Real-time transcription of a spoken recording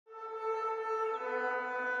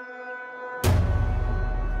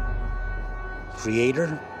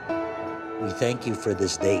Creator, we thank you for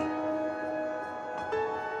this day.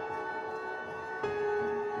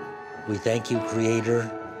 We thank you, Creator,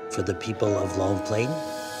 for the people of Long Plain,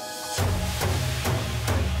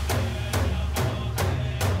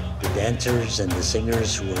 the dancers and the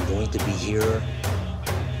singers who are going to be here.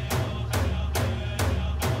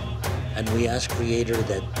 And we ask, Creator,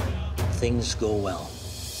 that things go well.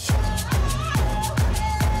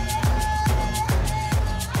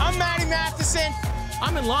 I'm Matty Matheson.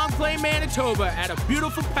 I'm in Long Plain, Manitoba at a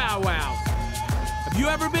beautiful powwow. Have you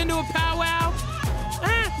ever been to a powwow?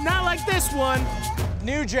 Not like this one.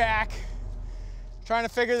 New Jack. Trying to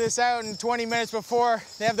figure this out in 20 minutes before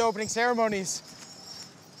they have the opening ceremonies.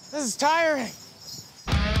 This is tiring.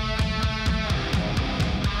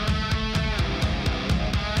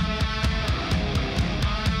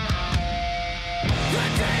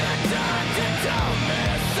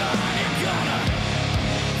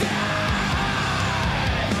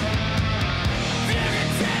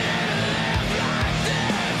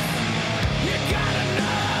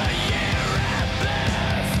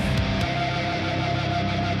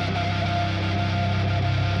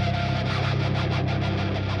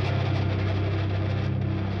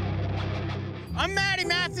 I'm Matty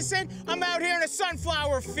Matheson. I'm out here in a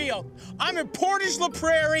sunflower field. I'm in Portage La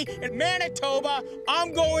Prairie in Manitoba.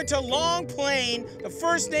 I'm going to Long Plain, the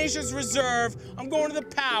First Nations Reserve. I'm going to the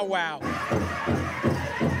powwow.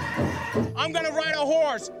 I'm gonna ride a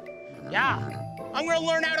horse. Yeah. I'm gonna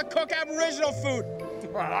learn how to cook Aboriginal food.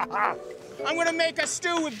 I'm gonna make a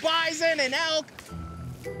stew with bison and elk.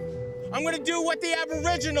 I'm gonna do what the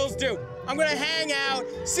Aboriginals do. I'm gonna hang out,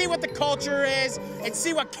 see what the culture is, and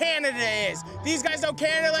see what Canada is. These guys know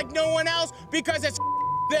Canada like no one else because it's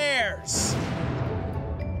theirs.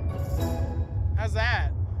 How's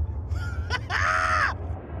that?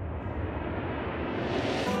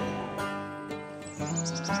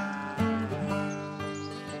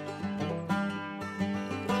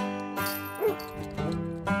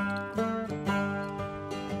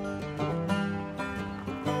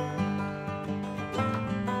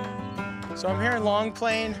 So I'm here in Long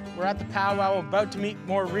Plain. We're at the powwow. I'm about to meet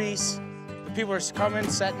Maurice. The people are coming,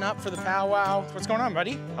 setting up for the powwow. What's going on,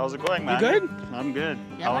 buddy? How's it going, man? You good? I'm good.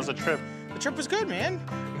 Yeah, How was the trip? The trip was good, man.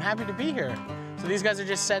 I'm happy to be here. So these guys are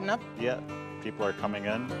just setting up? Yeah, people are coming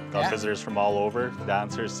in. Got visitors from all over.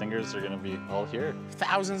 Dancers, singers are gonna be all here.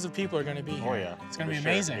 Thousands of people are gonna be here. Oh yeah. It's gonna be sure,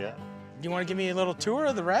 amazing. Yeah. Do you wanna give me a little tour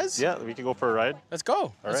of the res? Yeah, we could go for a ride. Let's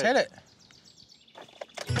go. Let's right. hit it.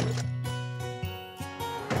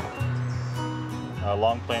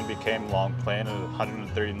 Long Plain became Long Plain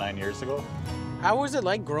 139 years ago. How was it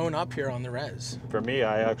like growing up here on the res? For me,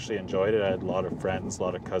 I actually enjoyed it. I had a lot of friends, a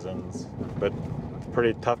lot of cousins, but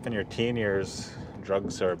pretty tough in your teen years.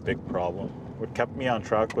 Drugs are a big problem. What kept me on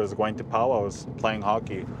track was going to powwows, playing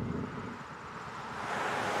hockey.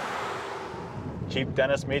 Chief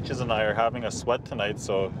Dennis Meaches and I are having a sweat tonight,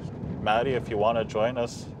 so Matty, if you want to join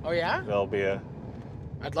us. Oh yeah? There'll be a...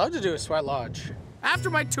 I'd love to do a sweat lodge.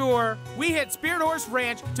 After my tour, we hit Spirit Horse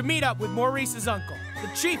Ranch to meet up with Maurice's uncle,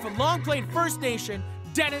 the chief of Long Plain First Nation,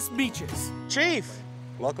 Dennis Meaches. Chief.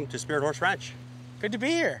 Welcome to Spirit Horse Ranch. Good to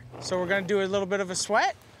be here. So we're gonna do a little bit of a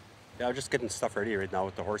sweat? Yeah, I'm just getting stuff ready right now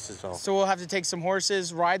with the horses. So we'll have to take some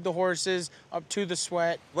horses, ride the horses up to the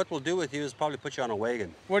sweat. What we'll do with you is probably put you on a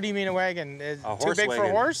wagon. What do you mean a wagon? Is A too horse big wagon.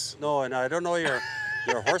 for a horse? No, and I don't know your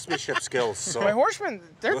horsemanship skills. So. My horsemen,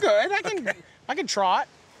 they're good. I can trot.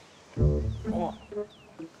 Oh.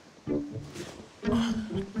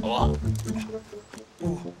 Oh.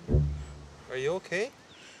 Are you okay?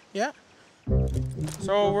 Yeah.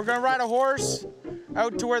 So we're gonna ride a horse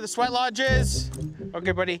out to where the sweat lodge is.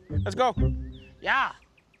 Okay, buddy, let's go. Yeah.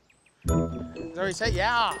 Is that what you say?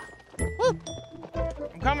 Yeah. Woo.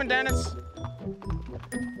 I'm coming, Dennis.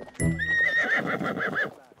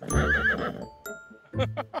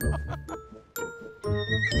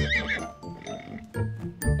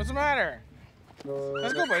 What's the matter?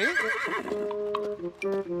 Let's go, buddy.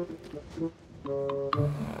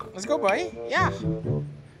 Let's go, buddy. Yeah.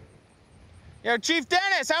 Yo, Chief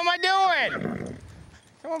Dennis, how am I doing?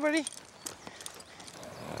 Come on, buddy.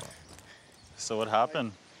 So what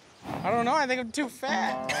happened? I don't know. I think I'm too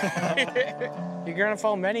fat. You're gonna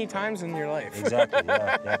fall many times in your life. Exactly.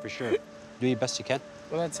 Yeah, for sure. Do your best you can.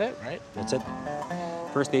 Well, that's it, right? That's it.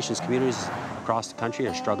 First Nations communities across the country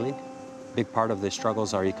are struggling. Big part of the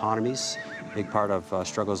struggles are economies. Big part of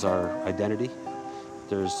struggles are identity.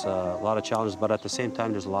 There's a lot of challenges, but at the same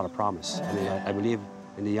time, there's a lot of promise. I mean, I believe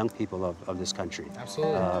in the young people of this country.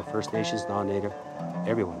 Absolutely. First Nations, non-Native,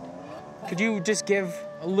 everyone. Could you just give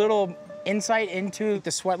a little insight into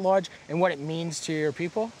the sweat lodge and what it means to your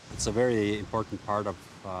people? It's a very important part of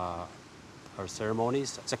our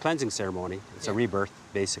ceremonies. It's a cleansing ceremony. It's a rebirth,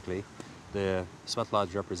 basically. The sweat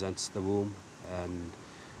lodge represents the womb, and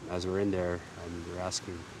as we're in there, and we're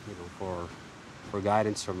asking, for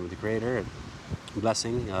guidance from the Creator and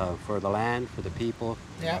blessing for the land, for the people,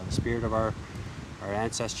 the spirit of our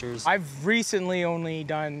ancestors. I've recently only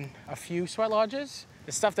done a few sweat lodges.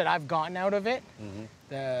 The stuff that I've gotten out of it,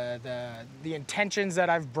 the intentions that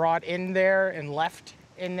I've brought in there and left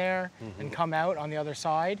in there and come out on the other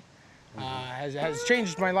side has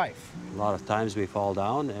changed my life. A lot of times we fall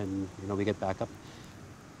down and we get back up.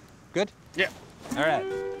 Good? Yeah. All right.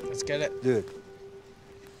 Let's get it. Do it.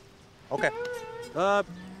 Okay.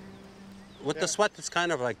 With the sweat, it's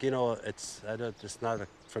kind of like, it's not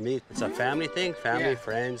for me, it's a family thing,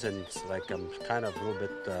 friends, and it's like I'm kind of a little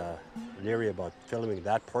bit leery about filming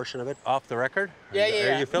that portion of it off the record.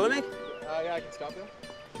 Are you filming? Yeah, I can stop you.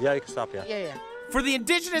 Yeah, you can stop, yeah. Yeah. For the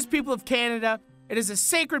Indigenous people of Canada, it is a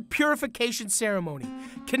sacred purification ceremony,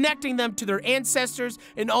 connecting them to their ancestors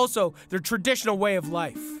and also their traditional way of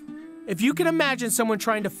life. If you can imagine someone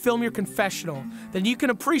trying to film your confessional, then you can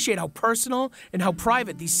appreciate how personal and how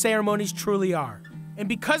private these ceremonies truly are. And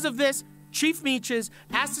because of this, Chief Meaches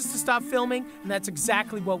asked us to stop filming, and that's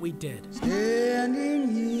exactly what we did. Standing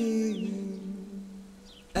here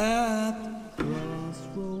at the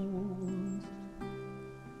crossroads,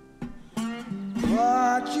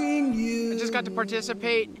 watching you. I just got to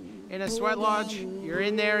participate in a sweat lodge. You're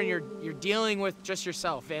in there and you're dealing with just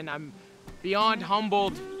yourself, and I'm beyond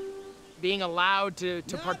humbled being allowed to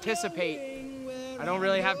participate. I don't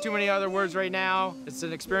really have too many other words right now. It's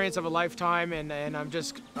an experience of a lifetime, and I'm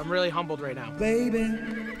really humbled right now. Baby,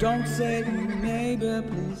 don't say maybe,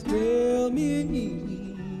 please tell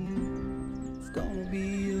me it's gonna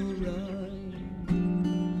be alright.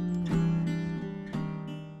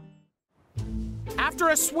 After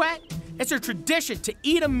a sweat, it's a tradition to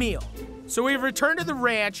eat a meal. So we've returned to the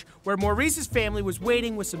ranch where Maurice's family was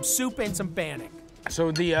waiting with some soup and some bannock.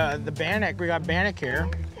 So the bannock, we got bannock here,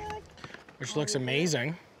 which looks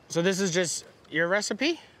amazing. So this is just your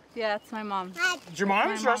recipe? Yeah, it's my mom's. It's your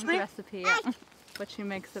mom's recipe? Yeah. But she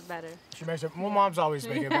makes it better. She makes it, well, moms always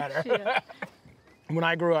make it better. Yeah. When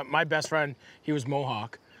I grew up, my best friend, he was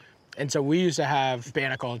Mohawk. And so we used to have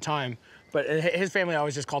bannock all the time, but his family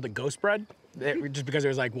always just called it ghost bread, just because it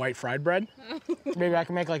was like white fried bread. Maybe I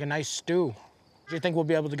can make like a nice stew. Do you think we'll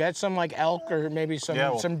be able to get some like elk or maybe some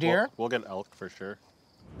deer? We'll get elk for sure.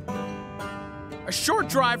 A short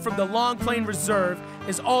drive from the Long Plain Reserve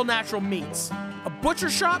is All Natural Meats, a butcher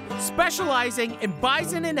shop specializing in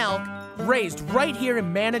bison and elk raised right here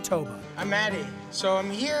in Manitoba. I'm Matty, so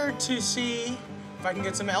I'm here to see if I can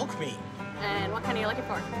get some elk meat. And what kind are you looking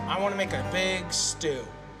for? I want to make a big stew.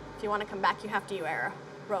 If you want to come back, you have to wear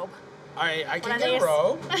a robe. I can One of get these? a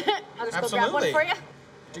robe. I'll just go grab one for you.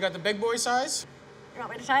 You got the big boy size? You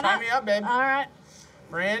want me to tie that? Tie me up, babe. All right.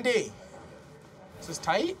 Randy, is this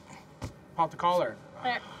tight? Pop the collar.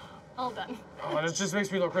 There. All done. Oh, this just makes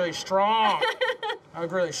me look really strong. I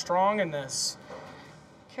look really strong in this.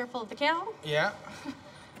 Careful of the cow. Yeah.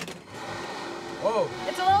 Whoa.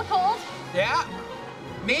 It's a little cold. Yeah.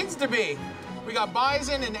 Needs to be. We got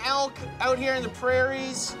bison and elk out here in the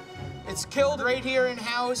prairies. It's killed right here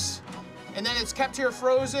in-house, and then it's kept here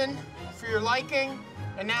frozen for your liking,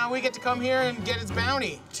 and now we get to come here and get its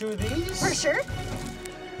bounty. 2 of these? For sure.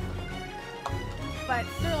 But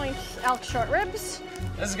sterling elk short ribs.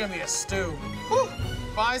 This is gonna be a stew. Whew.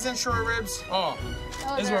 Bison short ribs. Oh,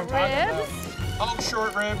 this is what I'm Those are talking ribs. about. Elk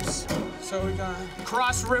short ribs. So we got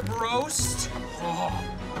cross rib roast. Oh.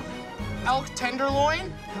 Elk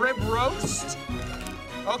tenderloin, rib roast.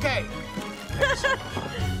 Okay.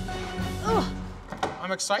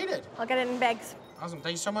 I'm excited. I'll get it in bags. Awesome,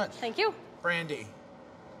 thank you so much. Thank you. Brandy,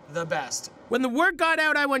 the best. When the word got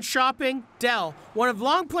out I went shopping, Del, one of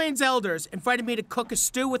Long Plain's elders, invited me to cook a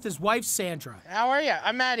stew with his wife, Sandra. How are you?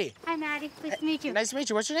 I'm Matty. Hi, Matty. Nice to meet you. Nice to meet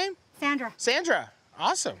you. What's your name? Sandra. Sandra.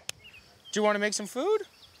 Awesome. Do you want to make some food?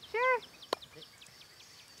 Sure.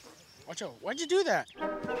 Watch out. Why'd you do that?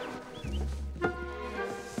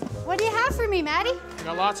 What do you have for me, Matty? We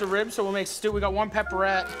got lots of ribs, so we'll make stew. We got 1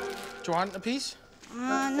 pepperette. Do you want a piece?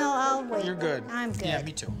 No, I'll wait. You're good. I'm good. Yeah,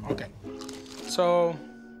 me too. Okay. So,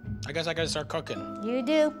 I guess I gotta start cooking. You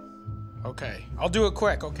do. Okay. I'll do it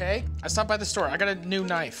quick, okay? I stopped by the store. I got a new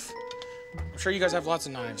knife. I'm sure you guys have lots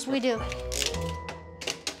of knives. We do.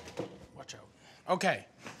 Watch out. Okay.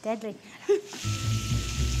 Deadly.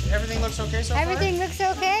 Everything looks okay so far? Everything looks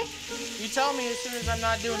okay? You tell me as soon as I'm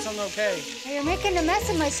not doing something okay. You're making a mess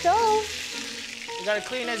of my stove. You gotta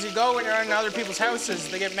clean as you go when you're in other people's houses.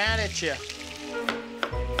 They get mad at you.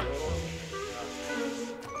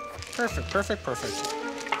 Perfect, perfect, perfect.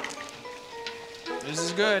 This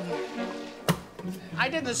is good. I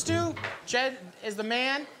did the stew. Jed is the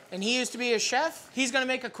man, and he used to be a chef. He's gonna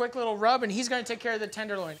make a quick little rub, and he's gonna take care of the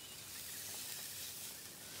tenderloin.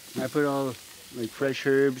 I put all like fresh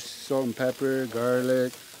herbs, salt and pepper,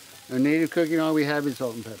 garlic. In native cooking, all we have is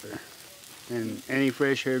salt and pepper. And any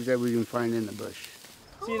fresh herbs that we can find in the bush.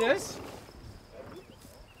 See this?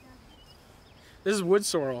 This is wood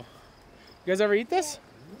sorrel. You guys ever eat this?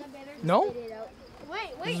 No?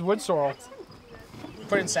 This is wood sorrel.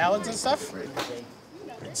 Put in salads and stuff.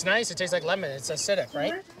 It's nice. It tastes like lemon. It's acidic,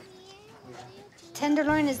 right?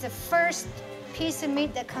 Tenderloin is the first piece of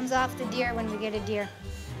meat that comes off the deer when we get a deer.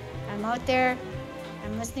 I'm out there,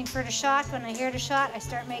 I'm listening for the shot. When I hear the shot, I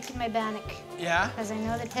start making my bannock. Yeah? Because I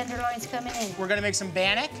know the tenderloin's coming in. We're gonna make some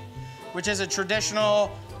bannock, which is a traditional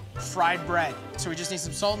fried bread. So we just need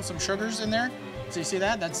some salt and some sugars in there. So you see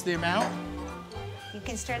that? That's the amount. You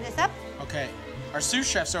can stir this up. Okay. Our sous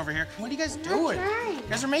chef's over here. What are you guys doing? You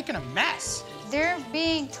guys are making a mess. They're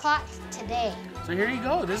being taught today. So here you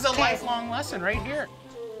go. This is a lifelong lesson right here.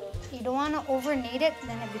 You don't want to over knead it,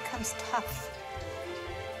 then it becomes tough.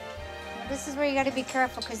 Now, this is where you got to be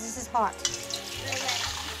careful because this is hot.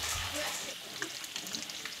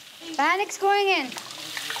 Bannock's going in.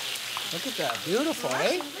 Look at that. Beautiful,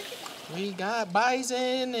 eh? We got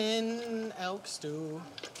bison and elk stew.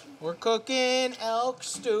 We're cooking elk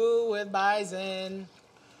stew with bison.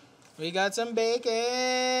 We got some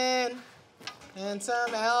bacon and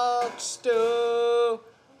some elk stew.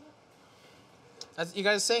 You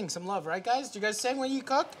guys sing some love, right, guys? Do you guys sing when you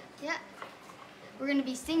cook? Yeah. We're going to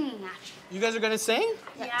be singing, actually. You guys are going to sing?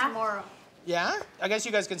 Yeah, tomorrow. Yeah? I guess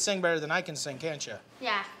you guys can sing better than I can sing, can't you?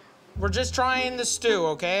 Yeah. We're just trying the stew,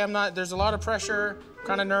 okay? There's a lot of pressure,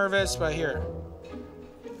 kind of nervous, but here.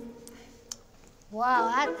 Wow,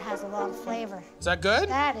 that has a lot of flavor. Is that good?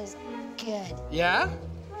 That is good. Yeah?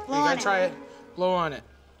 Blow you on gotta it. try it. Blow on it.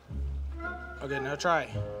 Okay, now try.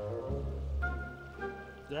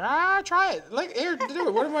 Yeah, try it. Look, here, do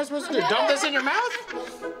it. What am I supposed to do? Dump this in your mouth?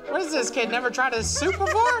 What is this, kid? Never tried a soup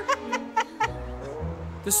before?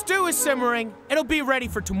 The stew is simmering. It'll be ready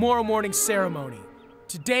for tomorrow morning's ceremony.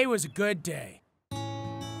 Today was a good day.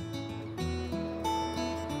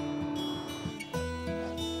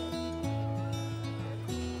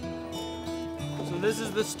 So this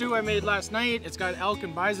is the stew I made last night. It's got elk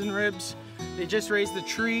and bison ribs. They just raised the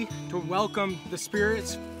tree to welcome the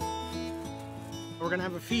spirits. We're gonna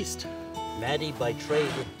have a feast. Matty, by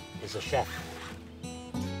trade, is a chef.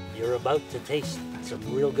 You're about to taste some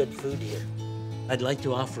real good food here. I'd like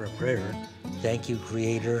to offer a prayer. Thank you,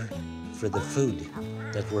 Creator, for the food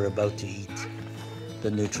that we're about to eat,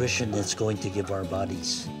 the nutrition that's going to give our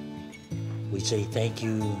bodies. We say thank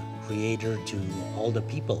you, Creator, to all the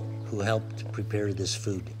people who helped prepare this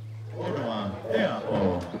food.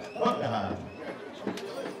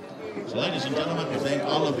 So, ladies and gentlemen, we thank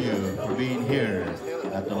all of you for being here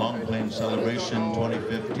at the Long Plains Celebration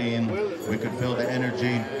 2015. We could feel the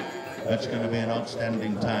energy. It's going to be an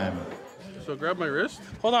outstanding time. So grab my wrist.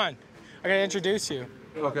 Hold on. I gotta introduce you.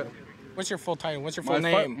 Okay. What's your full title? What's your full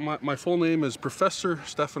name? My full name is Professor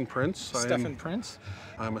Stefan Prince. Stefan Prince?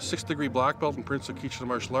 I'm a 6th degree black belt in Prince Akichi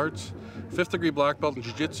martial arts, 5th degree black belt in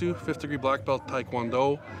jiu-jitsu, 5th degree black belt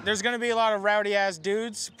taekwondo. There's gonna be a lot of rowdy ass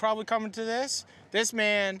dudes probably coming to this. This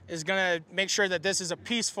man is gonna make sure that this is a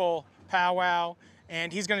peaceful powwow,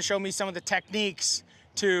 and he's gonna show me some of the techniques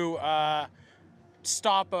to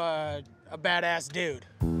stop a badass dude.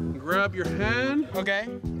 Grab your hand. Okay.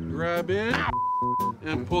 Grab in.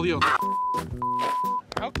 And pull you out.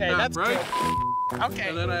 Okay, Snap, that's right? good. Okay.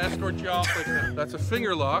 And then I escort you off like that. That's a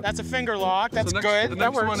finger lock. That's a finger lock. That's good. The That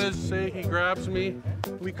next works. one is, say he grabs me,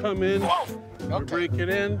 we come in, Whoa. we break it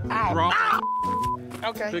in, Ow. drop Ow.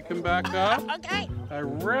 Okay. pick him back up. Okay. I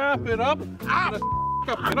wrap it up. Ow.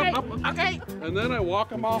 Get Okay. up. Okay. And then I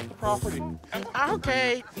walk him off the property.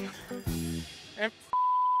 Okay. And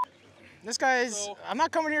this guy's, I'm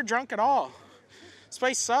not coming here drunk at all. This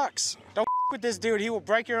place sucks. Don't with this dude, he will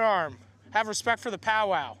break your arm. Have respect for the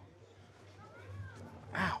powwow.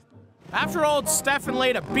 Ow. After old Stefan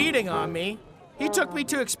laid a beating on me, he took me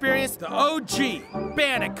to experience the OG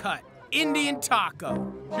bannock cut Indian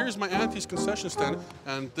taco. Here's my auntie's concession stand,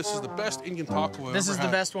 and this is the best Indian taco I've This ever is had.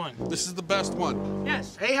 the best one. This is the best one.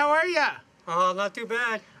 Yes. Hey, how are ya? Oh, not too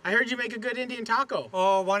bad. I heard you make a good Indian taco.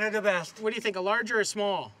 Oh, one of the best. What do you think, a large or a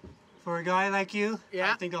small? For a guy like you,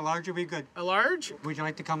 Yeah. I think a large would be good. A large? Would you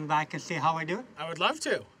like to come back and see how I do it? I would love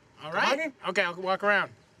to. All right. Okay. Okay, I'll walk around.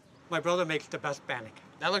 My brother makes the best bannock.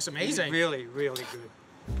 That looks amazing. Really, really good.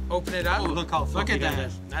 Open it up. Oh, look how fluffy Look at that that.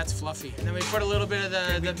 is. That's fluffy. And then we put a little bit of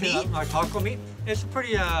the meat. Our taco meat. It's a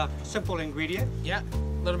pretty simple ingredient. Yeah.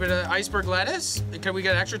 A little bit of iceberg lettuce. Can we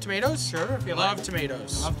get extra tomatoes? Sure, if you Love like.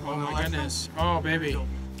 tomatoes. Love Oh my tomatoes. goodness. Oh baby.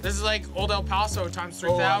 This is like Old El Paso times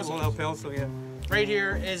 3,000. Old El Paso, yeah. Right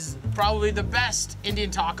here is probably the best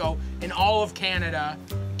Indian taco in all of Canada.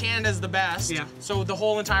 Canada's the best. Yeah. So the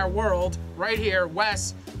whole entire world, right here,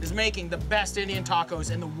 Wes is making the best Indian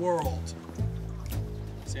tacos in the world.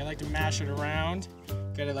 See, I like to mash it around.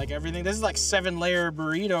 Get it like everything. This is like 7-layer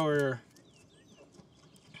burrito or...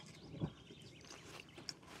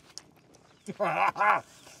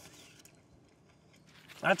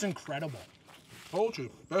 That's incredible. Told you,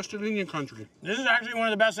 best in Indian country. This is actually one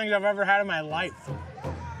of the best things I've ever had in my life.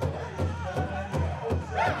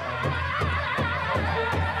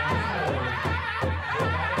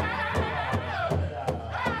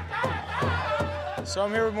 So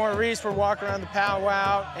I'm here with Maurice. We're walking around the Pow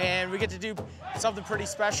Wow, and we get to do something pretty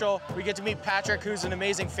special. We get to meet Patrick, who's an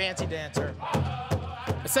amazing fancy dancer.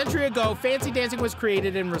 A century ago, fancy dancing was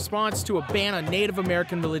created in response to a ban on Native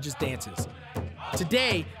American religious dances.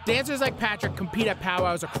 Today, dancers like Patrick compete at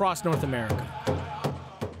powwows across North America.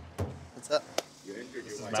 What's up?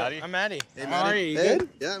 Matty? I'm Matty. Hey, How are you? Good? Good?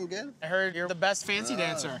 Yeah, I'm good. I heard you're the best fancy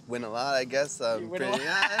dancer. Win a lot, I guess. win a Pretty,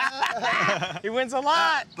 lot. He wins a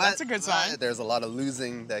lot. That's a good sign. There's a lot of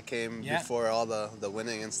losing that came Yeah. before all the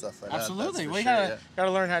winning and stuff like Absolutely. that. Well, you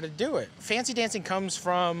gotta learn how to do it. Fancy dancing comes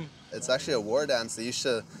from... It's actually a war dance. They used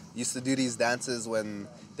to do these dances when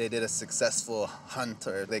they did a successful hunt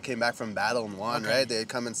or they came back from battle and won, right? They'd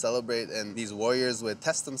come and celebrate, and these warriors would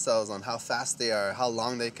test themselves on how fast they are, how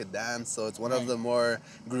long they could dance. So it's one of the more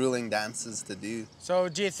grueling dances to do. So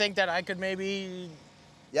do you think that I could maybe...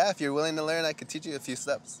 Yeah, if you're willing to learn, I could teach you a few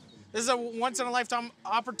steps. This is a once-in-a-lifetime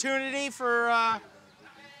opportunity for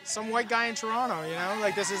some white guy in Toronto, you know?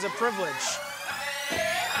 Like, this is a privilege.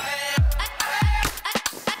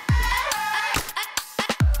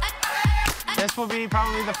 This will be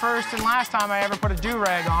probably the first and last time I ever put a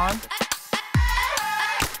do-rag on.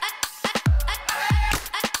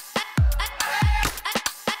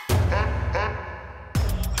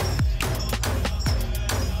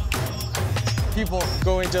 People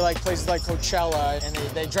go into like places like Coachella and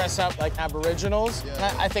they dress up like Aboriginals.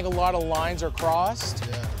 Yeah. And I think a lot of lines are crossed.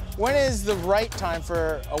 Yeah. When is the right time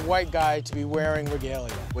for a white guy to be wearing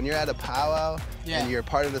regalia? When you're at a powwow and you're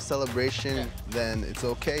part of the celebration, then it's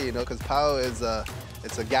okay, you know, because powwow is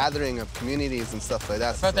it's a gathering of communities and stuff like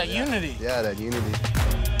that. It's about that unity. Yeah, that unity.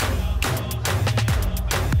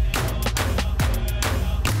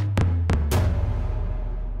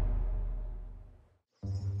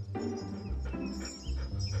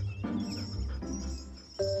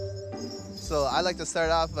 So I like to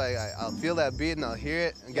start off by I'll feel that beat and I'll hear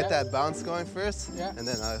it and get that bounce going first. Yeah. And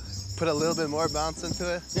then I'll put a little bit more bounce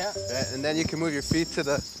into it. Yeah. Right? And then you can move your feet to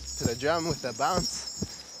the drum with the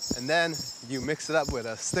bounce. And then you mix it up with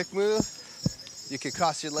a stick move. You can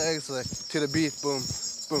cross your legs like to the beat, boom,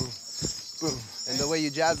 boom, boom. And the way you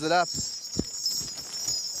jazz it up.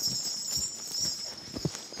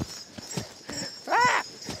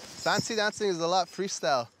 Fancy dancing is a lot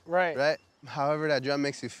freestyle. Right. Right? However that drum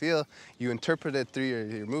makes you feel, you interpret it through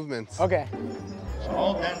your movements. Okay. So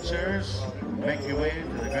all dancers, make your way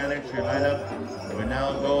to the grand entry lineup. We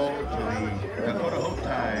now go to the Dakota Hook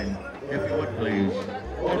Time, if you would please.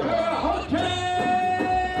 Dakota Hook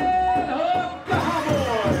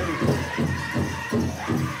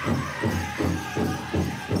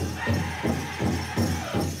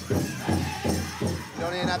You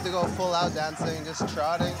don't even have to go full out dancing, just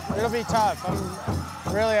trotting. It'll be tough.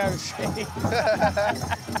 I'm really out of shape.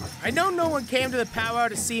 I know no one came to the powwow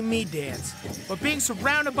to see me dance, but being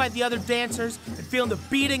surrounded by the other dancers and feeling the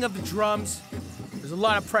beating of the drums, there's a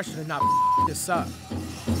lot of pressure to not this up.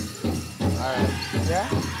 All right. Yeah?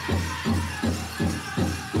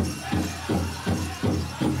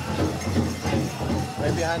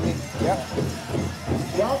 Right behind me. Yep.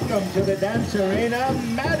 Welcome to the dance arena,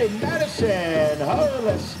 Matty Madison.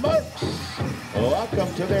 Holy smokes!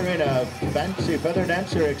 Welcome to the arena, fancy feather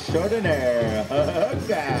dancer extraordinaire. Don't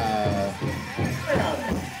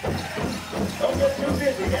get too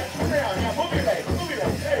busy. Yeah, turn around. Yeah, move your legs. Move your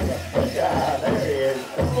legs. There you go. Yeah, there he is.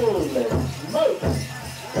 Holy smokes!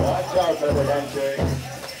 Watch out, feather dancer.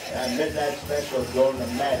 And midnight special going to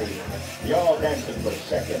Matty. Y'all dancing for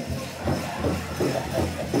second.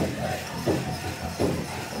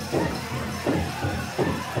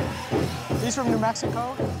 He's from New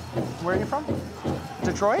Mexico. Where are you from?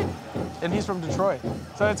 Detroit? and he's from Detroit.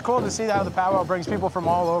 So it's cool to see how the Pow Wow brings people from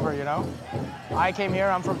all over, you know? I came here,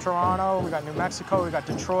 I'm from Toronto, we got New Mexico, we got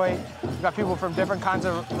Detroit, we got people from different kinds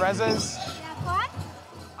of reses.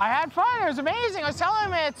 I had fun, it was amazing. I was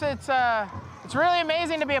telling him it's really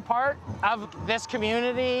amazing to be a part of this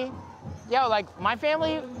community. Yo, like my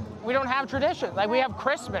family, we don't have traditions. Like we have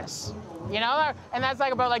Christmas, you know? And that's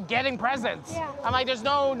like about like getting presents. Yeah. I'm like, there's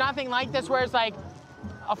nothing like this where it's like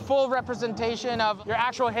a full representation of your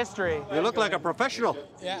actual history. You look like a professional.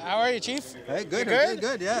 Yeah, how are you, Chief? Hey, good, good?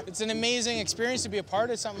 good, yeah. It's an amazing experience to be a part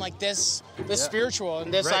of something like this spiritual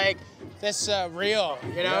and this this real,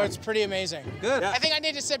 you know, it's pretty amazing. Good. I think I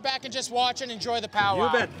need to sit back and just watch and enjoy the Pow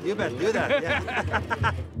Wow. You bet, do that,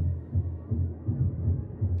 yeah.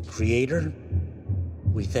 Creator,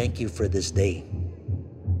 we thank you for this day.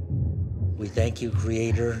 We thank you,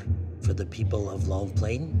 Creator, for the people of Long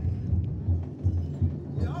Plain.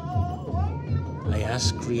 I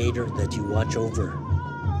ask, Creator, that you watch over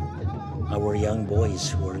our young boys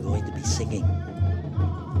who are going to be singing.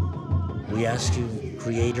 We ask you,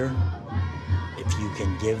 Creator, if you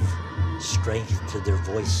can give strength to their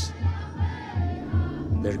voice.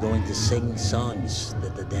 They're going to sing songs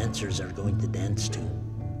that the dancers are going to dance to.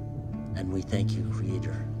 And we thank you,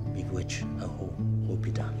 Creator. Miigwech aho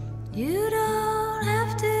hopida. You don't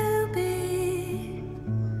have to be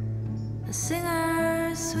a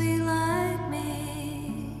singer sweet like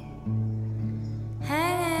me,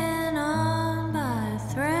 hanging on by a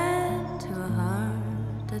thread to a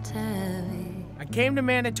heart that's heavy. I came to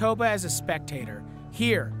Manitoba as a spectator,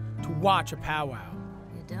 here to watch a Pow Wow.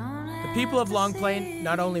 The people of Long Plain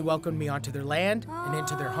not only welcomed me onto their land and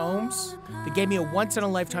into their homes, they gave me a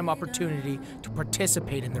once-in-a-lifetime opportunity to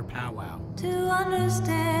participate in their Pow Wow. To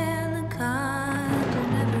understand the kind you're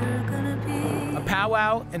never gonna be. A Pow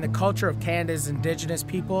Wow and the culture of Canada's Indigenous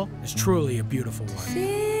people is truly a beautiful one.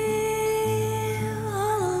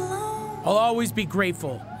 I'll always be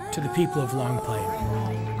grateful to the people of Long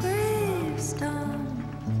Plain. Gravestone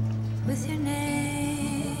with your name.